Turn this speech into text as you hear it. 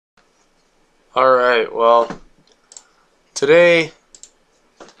Alright, well, today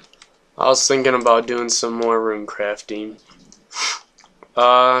I was thinking about doing some more rune crafting.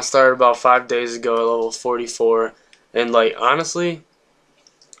 I started about 5 days ago at level 44, and honestly,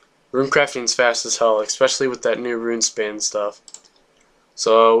 rune crafting's fast as hell, especially with that new rune span stuff.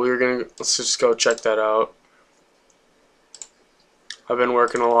 So let's just go check that out. I've been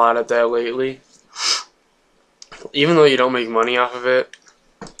working a lot at that lately. Even though you don't make money off of it,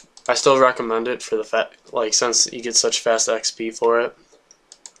 I still recommend it for the fact, since you get such fast XP for it.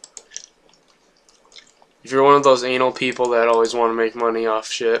 If you're one of those anal people that always want to make money off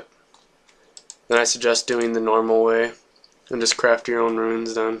shit, then I suggest doing the normal way and just craft your own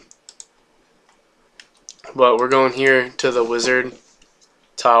runes then. But we're going here to the wizard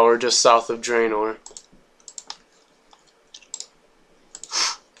tower just south of Draenor.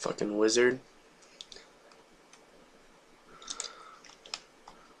 Fucking wizard.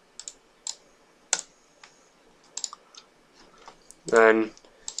 And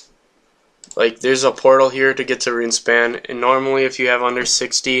there's a portal here to get to Runespan, and normally if you have under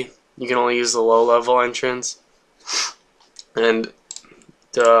 60, you can only use the low level entrance. And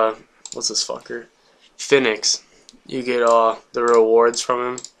what's this fucker? Phoenix. You get the rewards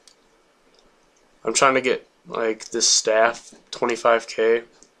from him. I'm trying to get this staff, 25k.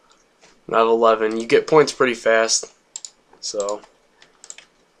 And I have 11. You get points pretty fast, so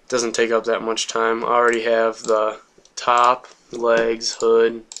it doesn't take up that much time. I already have the top, legs,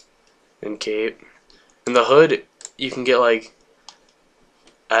 hood, and cape. And the hood, you can get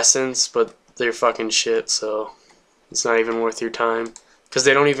essence, but they're fucking shit, so it's not even worth your time. Because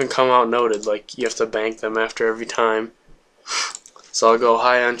they don't even come out noted, you have to bank them after every time. So I'll go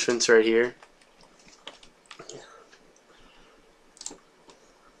high entrance right here.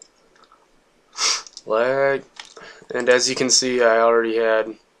 Lag. And as you can see, I already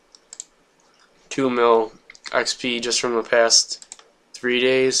had 2 mil XP just from the past 3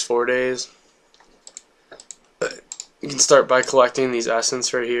 days, 4 days. You can start by collecting these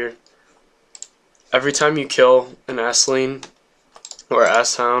essence right here. Every time you kill an S-Ling or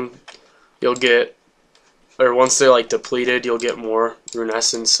S-Hound, you'll get, or once they're depleted, you'll get more rune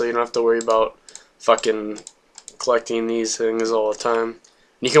essence, so you don't have to worry about fucking collecting these things all the time.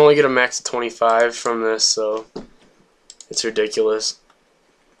 You can only get a max of 25 from this, so it's ridiculous.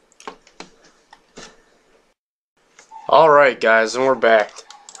 Alright guys, and we're back.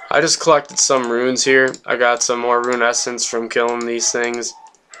 I just collected some runes here. I got some more rune essence from killing these things,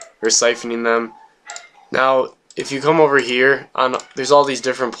 or siphoning them. Now, if you come over here, there's all these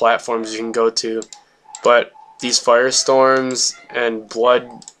different platforms you can go to, but these firestorms and blood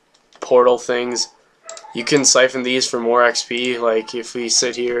portal things, you can siphon these for more XP. If we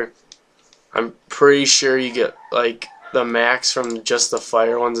sit here, I'm pretty sure you get the max from just the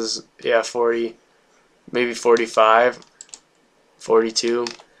fire ones is 40, maybe 45, 42.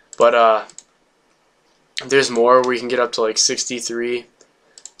 But there's more where you can get up to 63.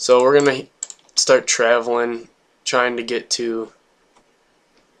 So we're gonna start traveling, trying to get to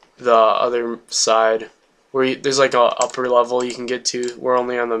the other side where there's a upper level you can get to. We're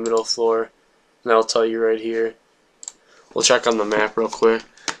only on the middle floor, and I'll tell you right here. We'll check on the map real quick.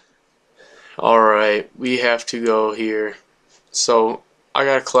 Alright, we have to go here. So I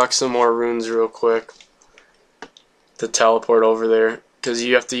gotta collect some more runes real quick to teleport over there, because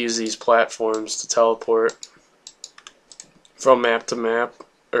you have to use these platforms to teleport from map to map,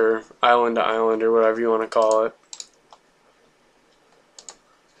 or island to island, or whatever you want to call it.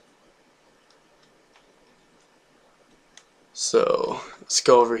 So let's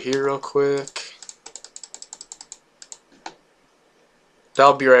go over here real quick.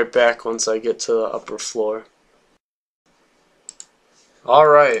 I'll be right back once I get to the upper floor.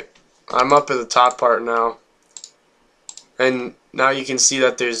 Alright, I'm up at the top part now. And now you can see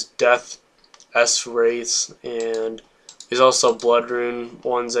that there's death S wraiths, and there's also blood rune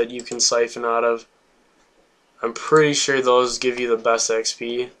ones that you can siphon out of. I'm pretty sure those give you the best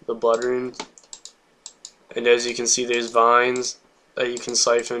XP, the blood runes. And as you can see, there's vines that you can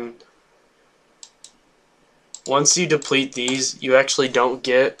siphon. Once you deplete these, you actually don't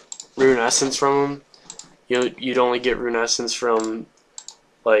get rune essence from them. You'd only get rune essence from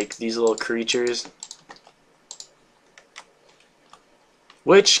these little creatures,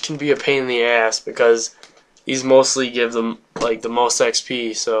 which can be a pain in the ass because these mostly give them the most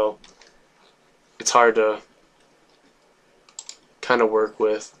XP, so it's hard to kind of work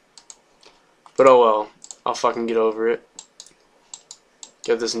with. But oh well, I'll fucking get over it.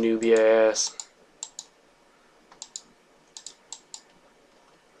 Get this newbie ass.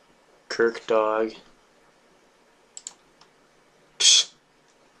 Kirk dog.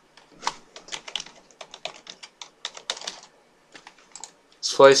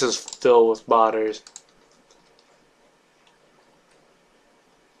 This place is filled with botters.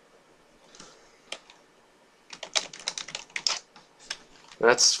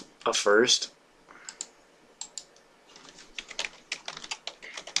 That's a first.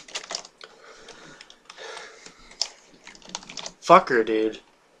 Fucker, dude.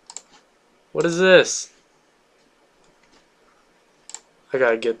 What is this? I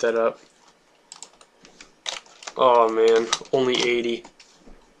gotta get that up. Oh man, only 80.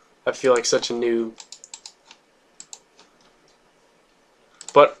 I feel like such a noob.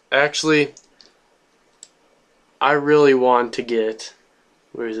 But actually, I really want to get...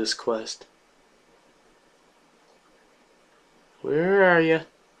 Where's this quest? Where are you?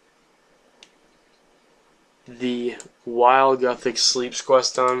 The Wild Gothic Sleeps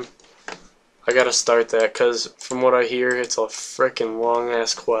quest on. I gotta start that because from what I hear, it's a frickin' long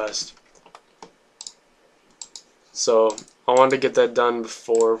ass quest. So I wanted to get that done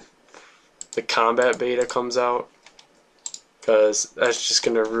before the combat beta comes out, because that's just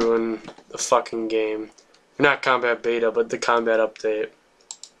gonna ruin the fucking game. Not combat beta, but the combat update.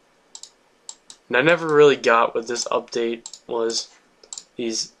 And I never really got what this update was.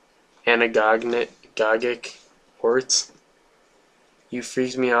 These anagogic horts. You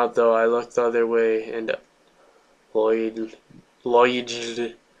freaked me out though. I looked the other way and Lloyd.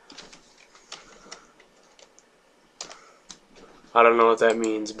 I don't know what that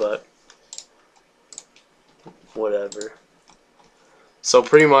means, but whatever. So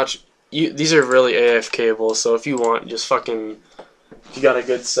pretty much, these are really AFKable. So if you want, just fucking, if you got a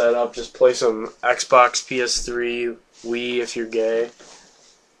good setup, just play some Xbox, PS3, Wii if you're gay.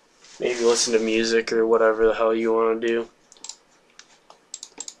 Maybe listen to music or whatever the hell you want to do.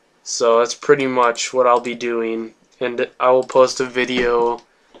 So that's pretty much what I'll be doing, and I will post a video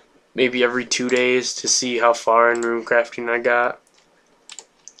maybe every 2 days to see how far in runecrafting I got.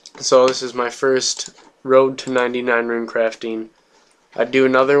 So this is my first road to 99 runecrafting. I'd do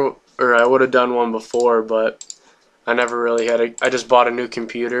another, or I would have done one before, but I never really had I just bought a new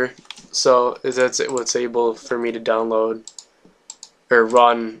computer, so that's what's able for me to download or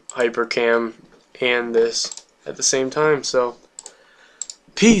run Hypercam and this at the same time. So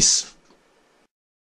peace.